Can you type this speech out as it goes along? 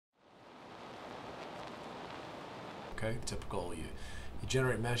Okay, typical. You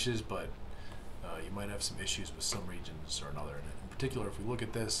generate meshes, but you might have some issues with some regions or another. And in particular, if we look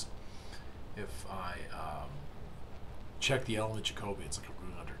at this, if I check the element Jacobians, like we're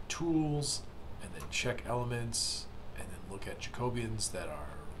going under Tools, and then check elements, and then look at Jacobians that are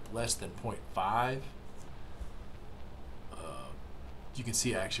less than 0.5, you can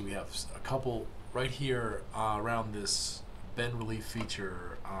see actually we have a couple right here around this bend relief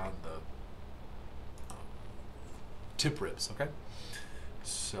feature on the tip ribs, okay?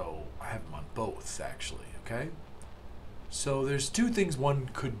 So I have them on both actually, okay? So there's two things one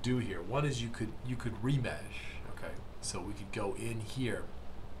could do here. One is you could remesh, okay? So we could go in here.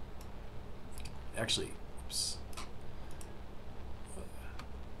 Actually, oops.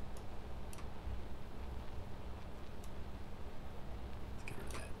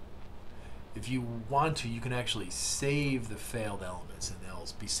 If you want to, you can actually save the failed elements, and they'll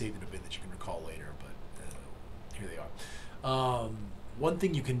be saved in a bin that you can recall later, but here they are. One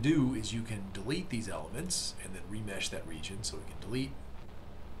thing you can do is you can delete these elements and then remesh that region. So we can delete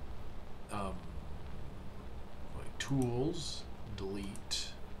like Tools,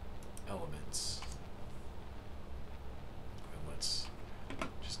 delete elements. And let's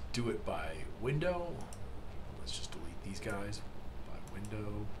just do it by window. Let's just delete these guys by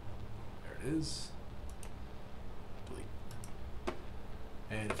window. Is delete.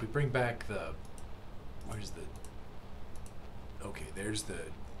 And if we bring back where's the, okay, there's the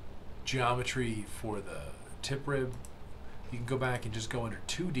geometry for the tip rib. You can go back and just go under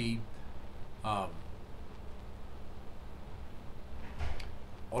 2D, auto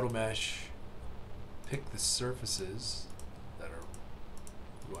mesh, pick the surfaces that are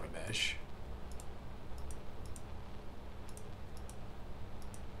you want to mesh.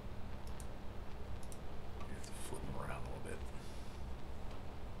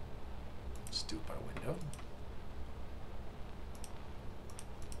 Do it by window.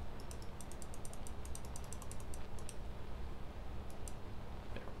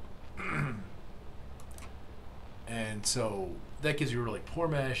 And so that gives you a really poor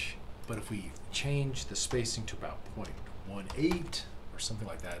mesh, but if we change the spacing to about 0.18 or something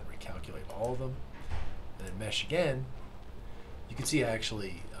like that and recalculate all of them, and then mesh again, you can see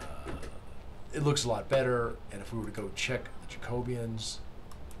actually it looks a lot better. And if we were to go check the Jacobians,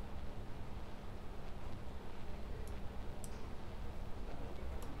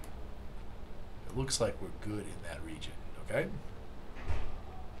 it looks like we're good in that region, okay?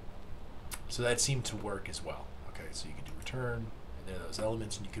 So that seemed to work as well. Okay, so you can do return, and there are those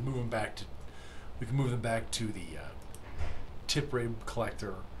elements, and you can move them back to, we can move them back to the tip rib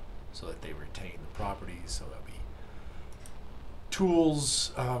collector so that they retain the properties. So that'll be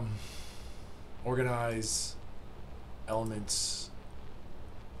Tools, organize, elements.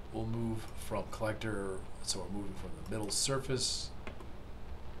 We'll move from collector, so we're moving from the middle surface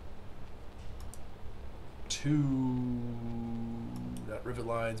to not rivet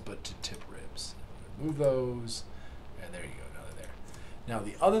lines, but to tip ribs. Move those, and there you go, now they're there. Now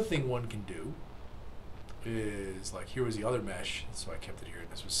the other thing one can do is, like here was the other mesh, so I kept it here, and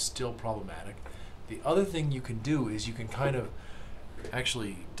this was still problematic. The other thing you can do is you can kind of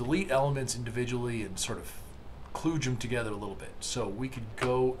actually delete elements individually and sort of kludge them together a little bit. So we could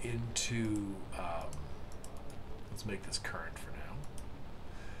go into, let's make this current for now.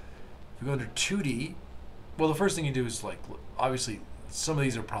 If we go under 2D, well, the first thing you do is, like, obviously some of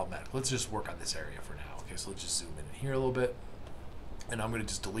these are problematic. Let's just work on this area for now. Okay, so let's just zoom in here a little bit, and I'm going to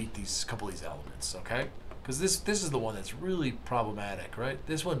just delete these couple of these elements, okay? Because this is the one that's really problematic, right?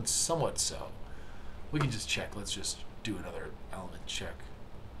 This one's somewhat so. We can just check. Let's just do another element check.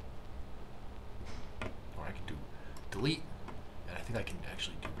 Or I can do delete, and I think I can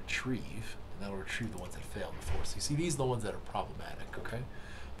actually do retrieve, and that'll retrieve the ones that failed before. So you see, these are the ones that are problematic, okay?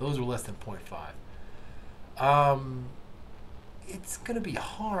 Those are less than 0.5. It's going to be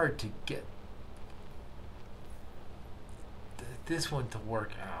hard to get this one to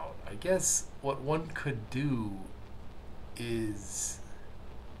work out. I guess what one could do is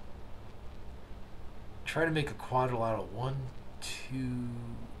try to make a quadrilateral 1, 2,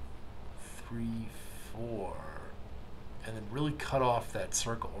 3, 4, and then really cut off that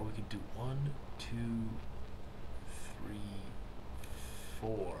circle. Or we could do 1, 2, 3,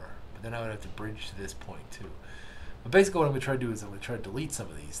 4. But then I would have to bridge to this point too. But basically what I'm going to try to do is I'm going to try to delete some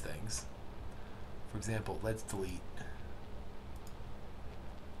of these things. For example, let's delete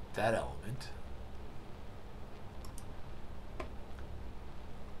that element.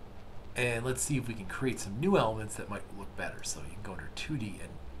 And let's see if we can create some new elements that might look better. So you can go under 2D, and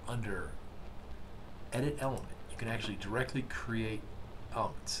under Edit Element, you can actually directly create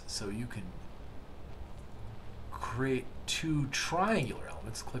elements. So you can create two triangular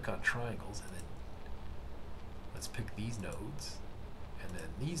elements. Click on triangles, and then let's pick these nodes, and then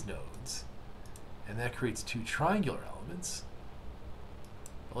these nodes, and that creates two triangular elements.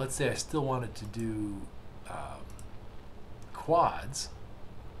 But let's say I still wanted to do quads,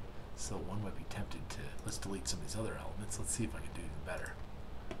 so one might be tempted to, let's delete some of these other elements. Let's see if I can do even better.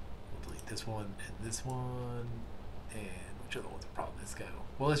 We'll delete this one, and which other one's a problem? This guy.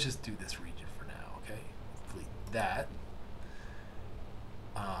 Well, let's just do this region for now, okay? Let's delete that.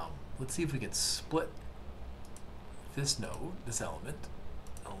 Let's see if we can split this node, this element.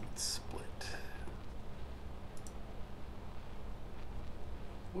 Let's split.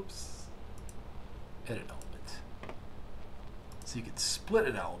 Whoops. Edit element. So you can split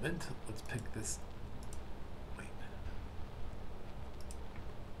an element. Let's pick this. Wait.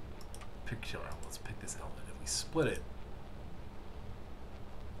 Picture element. Let's pick this element. If we split it.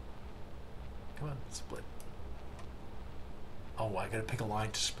 Come on, split. Oh, I gotta pick a line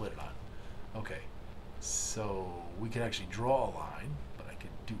to split it on. Okay. So we can actually draw a line, but I can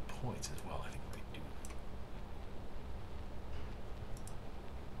do points as well. I think we can do.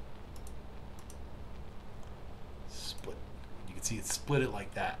 Split. You can see it split it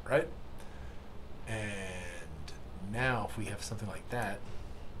like that, right? And now if we have something like that,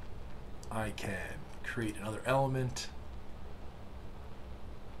 I can create another element.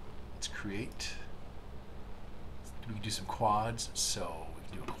 Let's create. We can do some quads, so we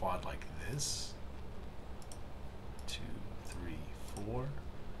can do a quad like this. 2, 3, 4.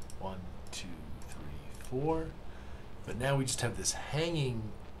 1, 2, 3, 4. But now we just have this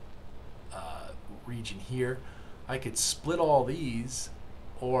hanging region here. I could split all these,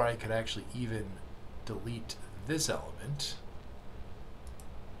 or I could actually even delete this element.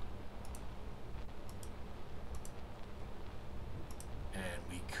 And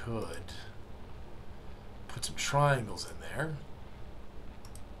we could put some triangles in there.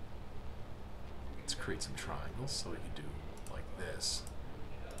 Let's create some triangles so we can do like this.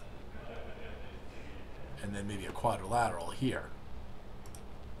 And then maybe a quadrilateral here.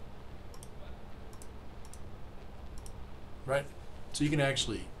 Right? So you can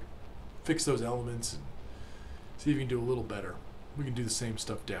actually fix those elements and see if you can do a little better. We can do the same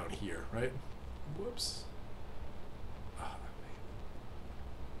stuff down here, right? Whoops.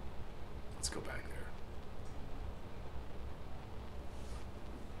 Let's go back there.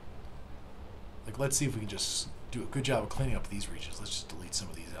 Like, let's see if we can just do a good job of cleaning up these regions. Let's just delete some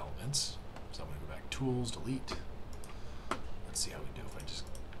of these elements. So I'm going to go back, Tools, Delete. Let's see how we do if I just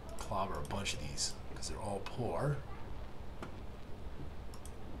clobber a bunch of these, because they're all poor.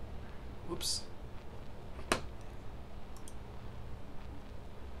 Whoops.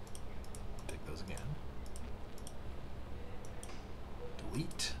 Take those again.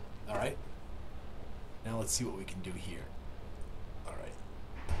 Delete. All right. Now let's see what we can do here. All right.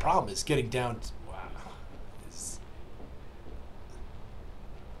 The problem is getting down to, wow.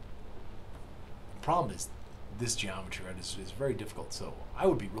 The problem is this geometry, right, is very difficult. So I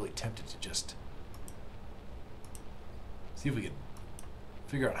would be really tempted to just see if we can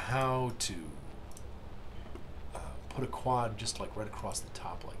figure out how to put a quad just like right across the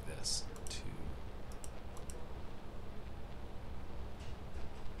top like this.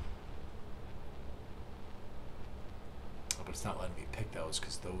 Oh, but it's not letting me pick those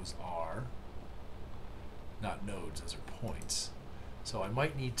because those are not nodes, those are points. So I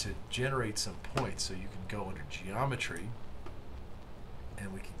might need to generate some points, so you can go under geometry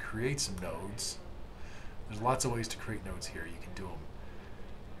and we can create some nodes. There's lots of ways to create nodes here. You can do them.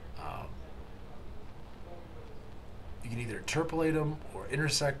 You can either interpolate them or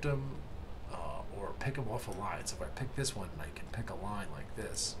intersect them or pick them off a line. So if I pick this one and I can pick a line like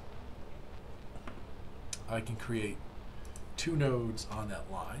this, I can create two nodes on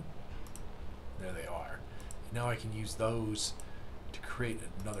that line. There they are. Now I can use those to create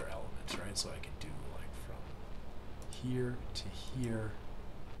another element, right? So I can do like from here to here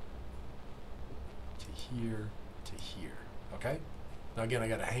to here to here, okay? Now again, I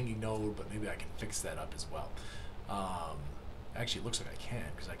got a hanging node, but maybe I can fix that up as well. Actually, it looks like I can,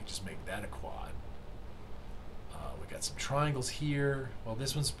 because I can just make that a quad. We got some triangles here. Well,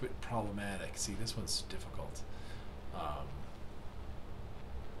 this one's problematic. See, this one's difficult. Boy,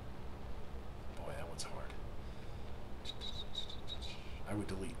 that one's hard. I would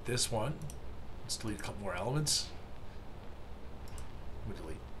delete this one. Let's delete a couple more elements. We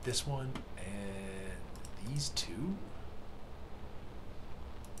delete this one and these two.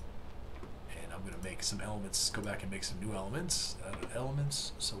 And I'm going to make some elements, go back and make some new elements out of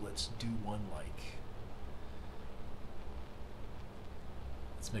elements. So let's do one like,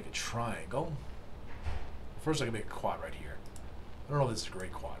 let's make a triangle. First I can make a quad right here. I don't know if this is a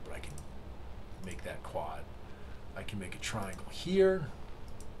great quad, but I can make that quad. I can make a triangle here.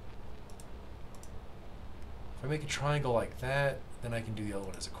 If I make a triangle like that, then I can do the other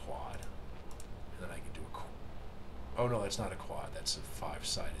one as a quad. And then I can do a oh no, that's not a quad, that's a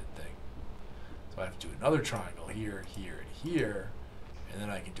 5-sided thing. So I have to do another triangle here, here, and here, and then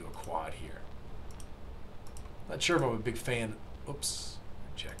I can do a quad here. Not sure if I'm a big fan. Oops,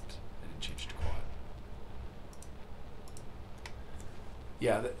 reject. I didn't change to quad.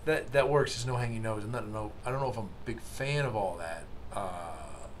 Yeah, that works. There's no hanging nose. I don't know if I'm a big fan of all that.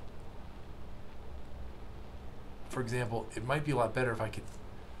 For example, it might be a lot better if I could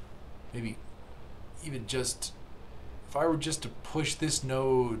maybe even just, if I were just to push this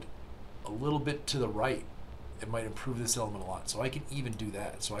node a little bit to the right, it might improve this element a lot. So I can even do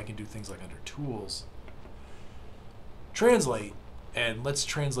that. So I can do things like under tools, translate, and let's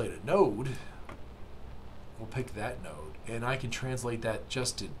translate a node. We'll pick that node, and I can translate that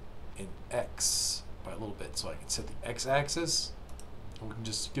just in X by a little bit. So I can set the X axis, and we can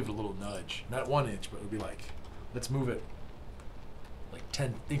just give it a little nudge. Not 1 inch, but it would be like, let's move it like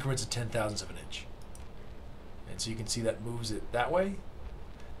 10 increments of 10,000ths of an inch. And so you can see that moves it that way.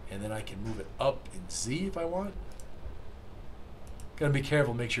 And then I can move it up in Z if I want. Gotta be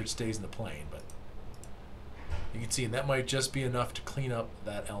careful, make sure it stays in the plane, but you can see, and that might just be enough to clean up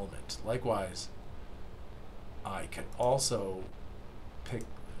that element. Likewise, I could also pick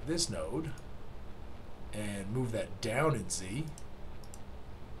this node and move that down in Z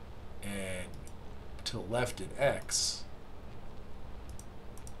and to the left in X,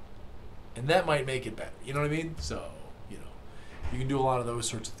 and that might make it better. You know what I mean? So, you know, you can do a lot of those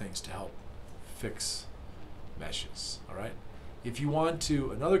sorts of things to help fix meshes. All right. If you want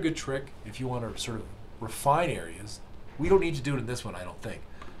to, another good trick, if you want to sort of refine areas, we don't need to do it in this one, I don't think.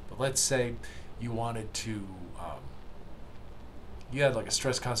 But let's say you wanted to, you had like a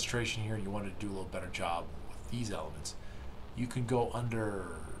stress concentration here, and you wanted to do a little better job with these elements. You can go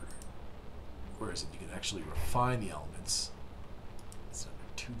under, where is it? You can actually refine the elements. It's under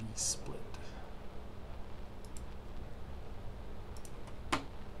 2D split.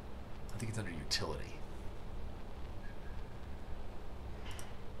 I think it's under utility.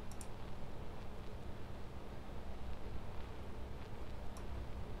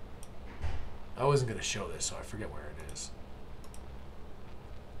 I wasn't going to show this, so I forget where it is.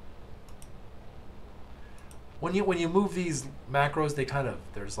 When you move these macros, they kind of,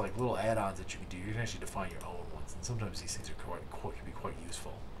 there's like little add-ons that you can do. You can actually define your own ones, and sometimes these things are can be quite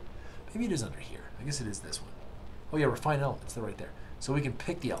useful. Maybe it is under here. I guess it is this one. Oh yeah, refine elements. They're right there. So we can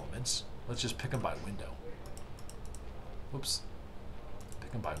pick the elements. Let's just pick them by window. Whoops.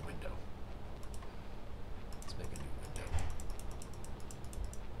 Pick them by window. Let's make a new window.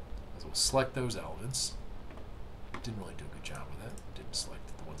 So we'll select those elements. Didn't really do a good job with that. Didn't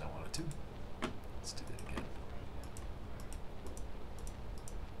select the ones I wanted to. Let's do that again.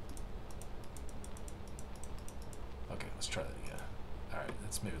 Okay, let's try that again. All right,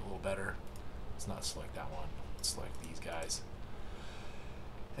 that's maybe a little better. Let's not select that one. Let's select these guys.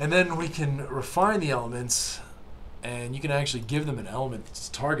 And then we can refine the elements, and you can actually give them an element that's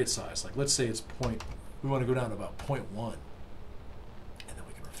target size. Like let's say it's we want to go down to about 0.1. And then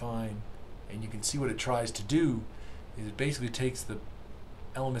we can refine, and you can see what it tries to do is it basically takes the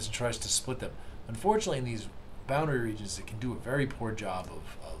elements and tries to split them. Unfortunately, in these boundary regions, it can do a very poor job of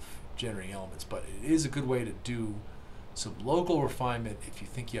generating elements, but it is a good way to do some local refinement if you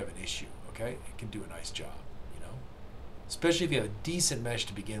think you have an issue, okay? It can do a nice job, you know? Especially if you have a decent mesh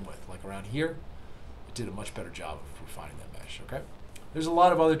to begin with. Like around here, it did a much better job of refining that mesh, okay? There's a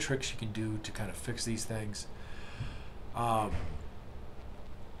lot of other tricks you can do to kind of fix these things.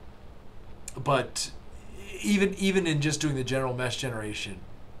 But even in just doing the general mesh generation,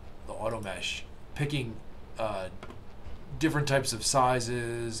 the auto mesh, picking different types of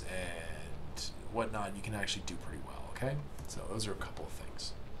sizes and whatnot, you can actually do pretty well, okay? So those are a couple of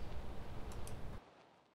things.